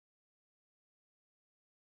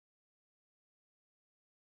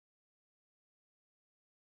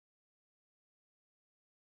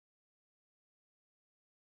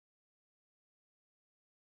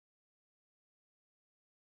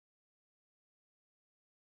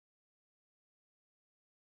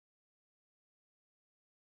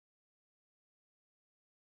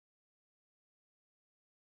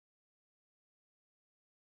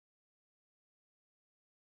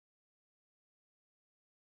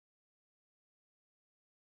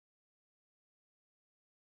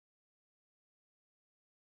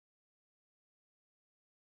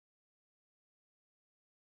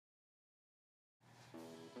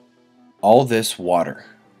All this water,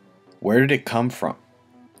 where did it come from?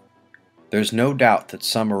 There's no doubt that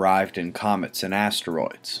some arrived in comets and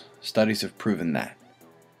asteroids. Studies have proven that.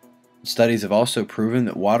 Studies have also proven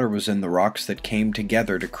that water was in the rocks that came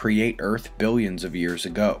together to create Earth billions of years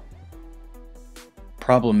ago.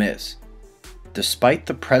 Problem is, despite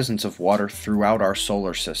the presence of water throughout our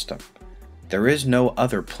solar system, there is no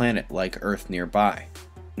other planet like Earth nearby,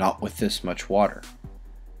 not with this much water.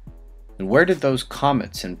 And where did those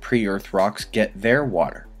comets and pre-Earth rocks get their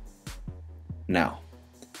water? Now,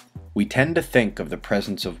 we tend to think of the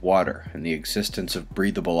presence of water and the existence of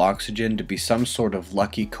breathable oxygen to be some sort of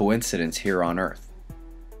lucky coincidence here on Earth.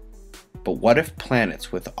 But what if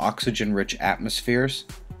planets with oxygen-rich atmospheres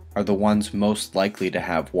are the ones most likely to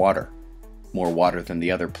have water? More water than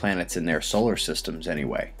the other planets in their solar systems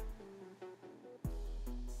anyway.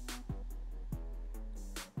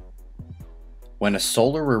 When a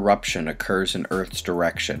solar eruption occurs in Earth's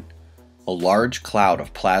direction, a large cloud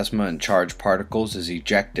of plasma and charged particles is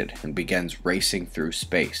ejected and begins racing through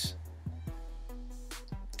space.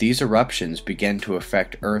 These eruptions begin to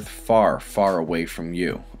affect Earth far, far away from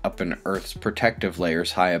you, up in Earth's protective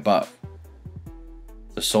layers high above.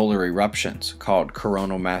 The solar eruptions, called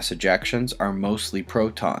coronal mass ejections, are mostly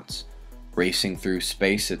protons, racing through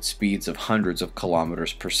space at speeds of hundreds of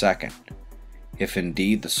kilometers per second. If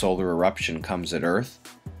indeed the solar eruption comes at Earth,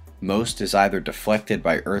 most is either deflected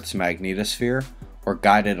by Earth's magnetosphere or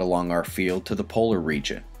guided along our field to the polar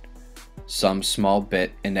region. Some small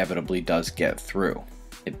bit inevitably does get through.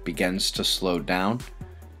 It begins to slow down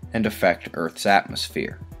and affect Earth's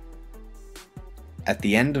atmosphere. At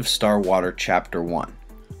the end of StarWater Chapter 1,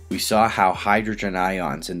 we saw how hydrogen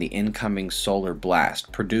ions in the incoming solar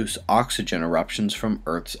blast produce oxygen eruptions from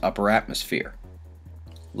Earth's upper atmosphere.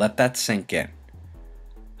 Let that sink in.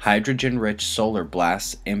 Hydrogen-rich solar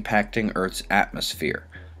blasts impacting Earth's atmosphere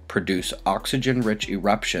produce oxygen-rich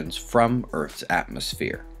eruptions from Earth's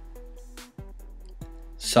atmosphere.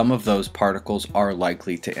 Some of those particles are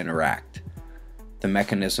likely to interact. The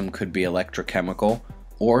mechanism could be electrochemical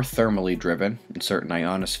or thermally driven in certain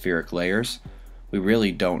ionospheric layers. We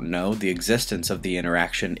really don't know. The existence of the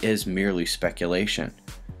interaction is merely speculation.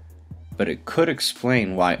 But it could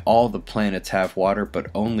explain why all the planets have water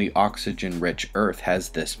but only oxygen-rich Earth has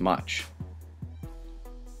this much.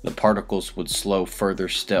 The particles would slow further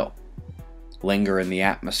still, linger in the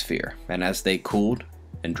atmosphere, and as they cooled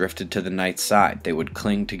and drifted to the night side, they would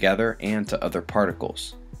cling together and to other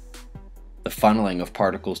particles. The funneling of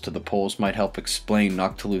particles to the poles might help explain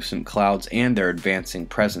noctilucent clouds and their advancing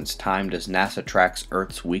presence timed as NASA tracks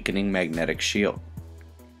Earth's weakening magnetic shield.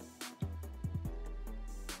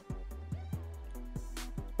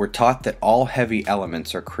 We're taught that all heavy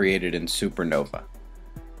elements are created in supernova.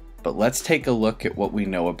 But let's take a look at what we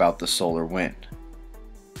know about the solar wind.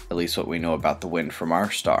 At least what we know about the wind from our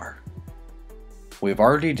star. We've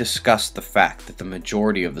already discussed the fact that the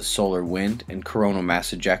majority of the solar wind and coronal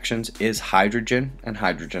mass ejections is hydrogen and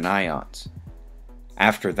hydrogen ions.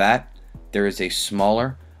 After that, there is a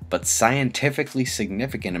smaller but scientifically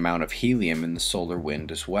significant amount of helium in the solar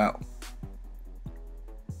wind as well.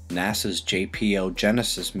 NASA's JPL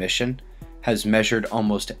Genesis mission has measured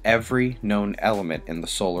almost every known element in the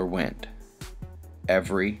solar wind.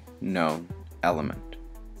 Every known element.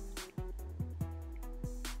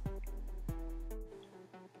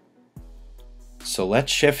 So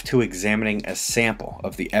let's shift to examining a sample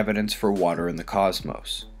of the evidence for water in the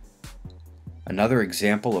cosmos. Another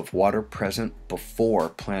example of water present before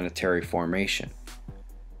planetary formation.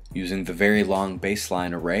 Using the Very Long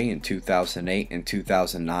Baseline Array in 2008 and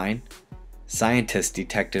 2009, scientists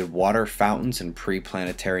detected water fountains in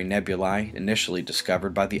pre-planetary nebulae initially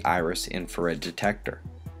discovered by the IRIS infrared detector.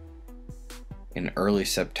 In early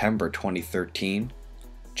September 2013,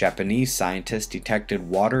 Japanese scientists detected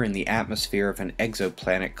water in the atmosphere of an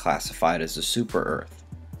exoplanet classified as a super-Earth.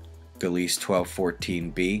 Gliese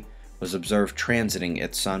 1214b was observed transiting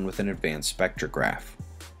its sun with an advanced spectrograph.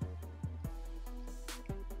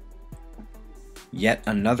 Yet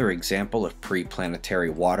another example of pre-planetary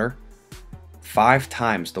water. 5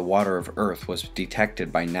 times the water of Earth was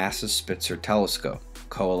detected by NASA's Spitzer telescope,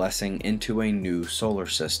 coalescing into a new solar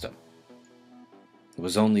system. It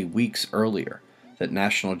was only weeks earlier that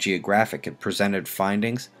National Geographic had presented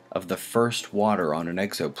findings of the first water on an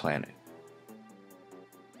exoplanet.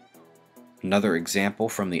 Another example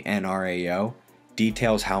from the NRAO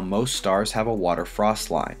details how most stars have a water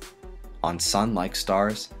frost line. On Sun-like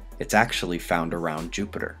stars, it's actually found around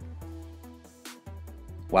Jupiter.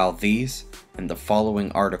 While these and the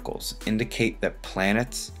following articles indicate that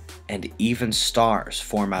planets and even stars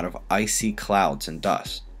form out of icy clouds and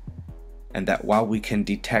dust, and that while we can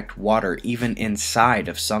detect water even inside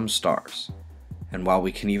of some stars, and while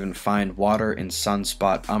we can even find water in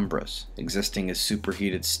sunspot umbras existing as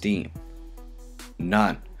superheated steam,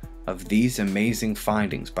 none of these amazing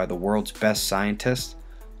findings by the world's best scientists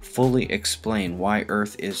fully explain why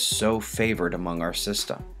Earth is so favored among our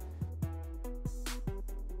system.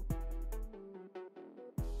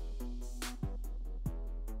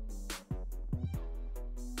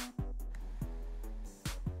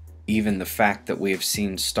 Even the fact that we have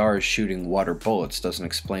seen stars shooting water bullets doesn't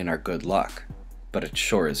explain our good luck, but it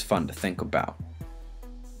sure is fun to think about.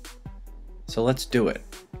 So let's do it.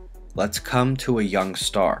 Let's come to a young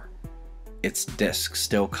star, its disk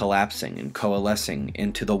still collapsing and coalescing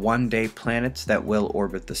into the one-day planets that will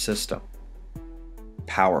orbit the system.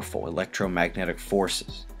 Powerful electromagnetic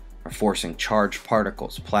forces are forcing charged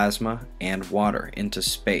particles, plasma, and water into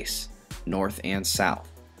space, north and south,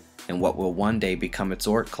 and what will one day become its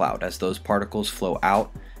Oort cloud as those particles flow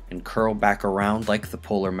out and curl back around like the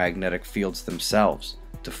polar magnetic fields themselves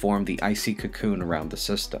to form the icy cocoon around the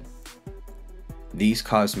system. These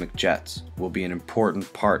cosmic jets will be an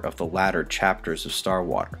important part of the latter chapters of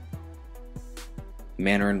StarWater. The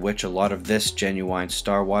manner in which a lot of this genuine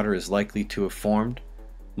StarWater is likely to have formed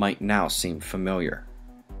might now seem familiar.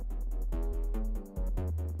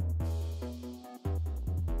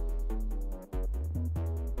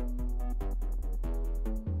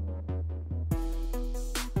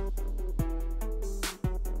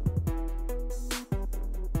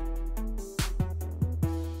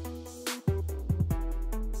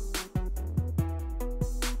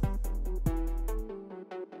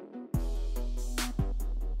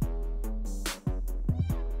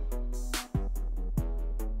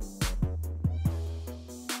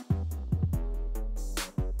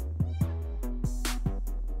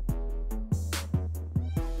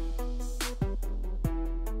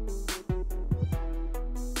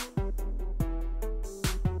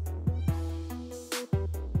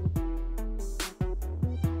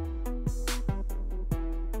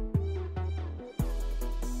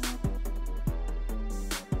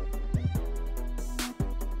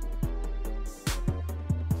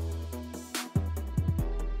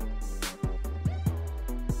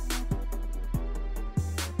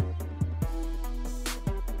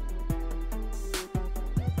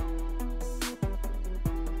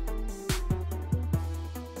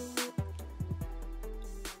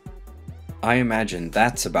 I imagine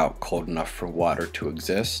that's about cold enough for water to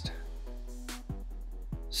exist.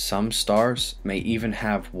 Some stars may even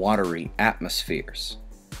have watery atmospheres.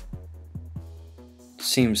 It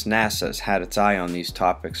seems NASA's had its eye on these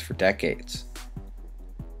topics for decades.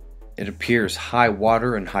 It appears high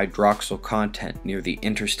water and hydroxyl content near the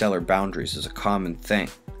interstellar boundaries is a common thing,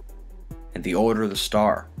 and the older the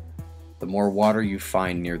star, the more water you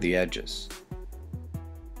find near the edges.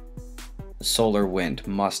 The solar wind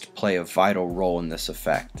must play a vital role in this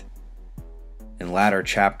effect. In latter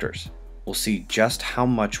chapters, we'll see just how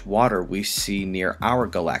much water we see near our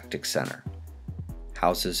galactic center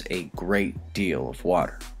houses a great deal of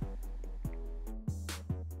water.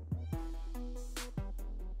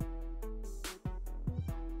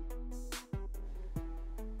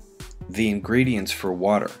 The ingredients for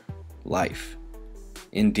water, life,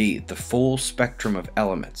 indeed the full spectrum of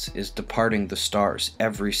elements, is departing the stars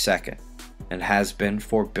every second, and has been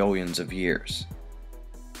for billions of years.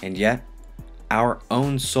 And yet, our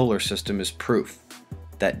own solar system is proof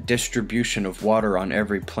that distribution of water on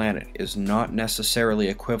every planet is not necessarily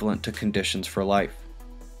equivalent to conditions for life.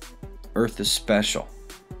 Earth is special,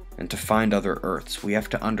 and to find other Earths, we have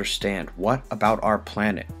to understand what about our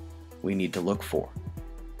planet we need to look for.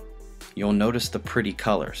 You'll notice the pretty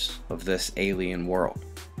colors of this alien world,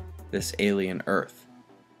 this alien Earth.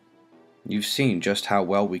 You've seen just how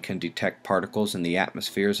well we can detect particles in the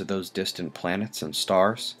atmospheres of those distant planets and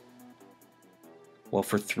stars. Well,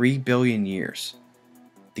 for 3 billion years,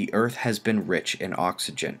 the Earth has been rich in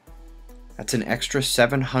oxygen. That's an extra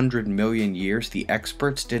 700 million years the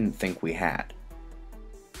experts didn't think we had.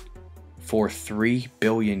 For 3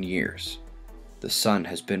 billion years, the sun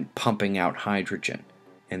has been pumping out hydrogen,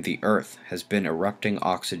 and the Earth has been erupting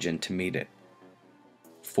oxygen to meet it.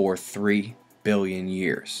 For 3 billion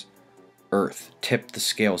years, Earth tipped the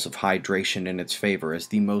scales of hydration in its favor as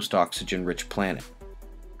the most oxygen-rich planet.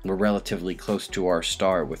 We're relatively close to our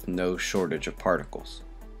star with no shortage of particles.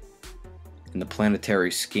 In the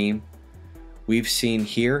planetary scheme, we've seen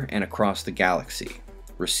here and across the galaxy,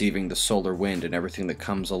 receiving the solar wind and everything that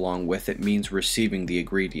comes along with it means receiving the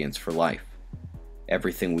ingredients for life,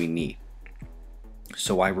 everything we need.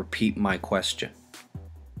 So I repeat my question.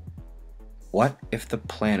 What if the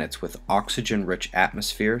planets with oxygen-rich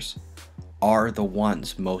atmospheres are the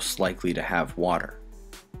ones most likely to have water,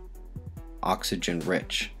 oxygen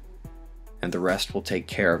rich, and the rest will take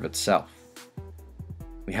care of itself.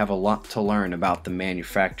 We have a lot to learn about the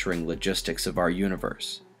manufacturing logistics of our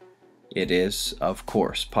universe. It is, of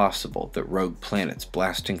course, possible that rogue planets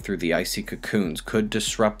blasting through the icy cocoons could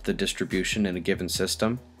disrupt the distribution in a given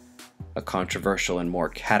system, a controversial and more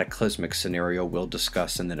cataclysmic scenario we'll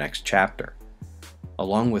discuss in the next chapter,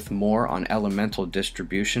 along with more on elemental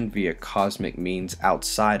distribution via cosmic means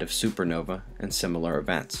outside of supernova and similar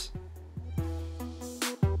events.